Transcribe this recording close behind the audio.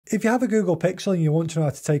If you have a Google Pixel and you want to know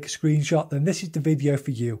how to take a screenshot, then this is the video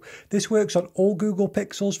for you. This works on all Google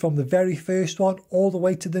Pixels from the very first one all the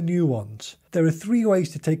way to the new ones. There are 3 ways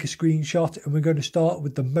to take a screenshot, and we're going to start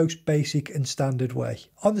with the most basic and standard way.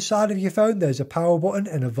 On the side of your phone there's a power button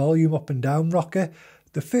and a volume up and down rocker.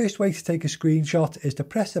 The first way to take a screenshot is to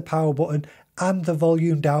press the power button and the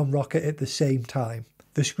volume down rocker at the same time.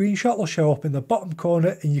 The screenshot will show up in the bottom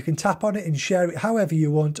corner and you can tap on it and share it however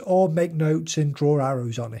you want, or make notes and draw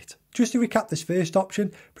arrows on it. Just to recap this first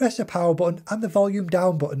option, press the power button and the volume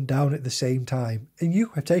down button down at the same time and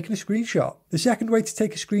you have taken a screenshot. The second way to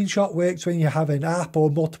take a screenshot works when you have an app or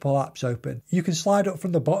multiple apps open. You can slide up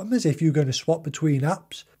from the bottom as if you're going to swap between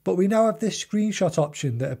apps, but we now have this screenshot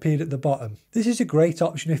option that appeared at the bottom. This is a great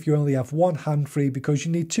option if you only have one hand free because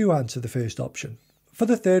you need 2 hands for the first option. For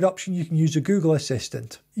the third option, you can use a Google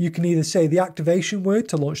Assistant. You can either say the activation word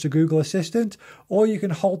to launch the Google Assistant, or you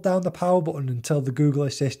can hold down the power button until the Google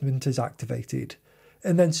Assistant is activated,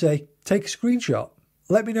 and then say, take a screenshot.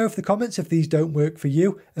 Let me know in the comments if these don't work for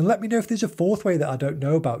you, and let me know if there's a fourth way that I don't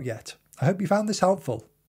know about yet. I hope you found this helpful.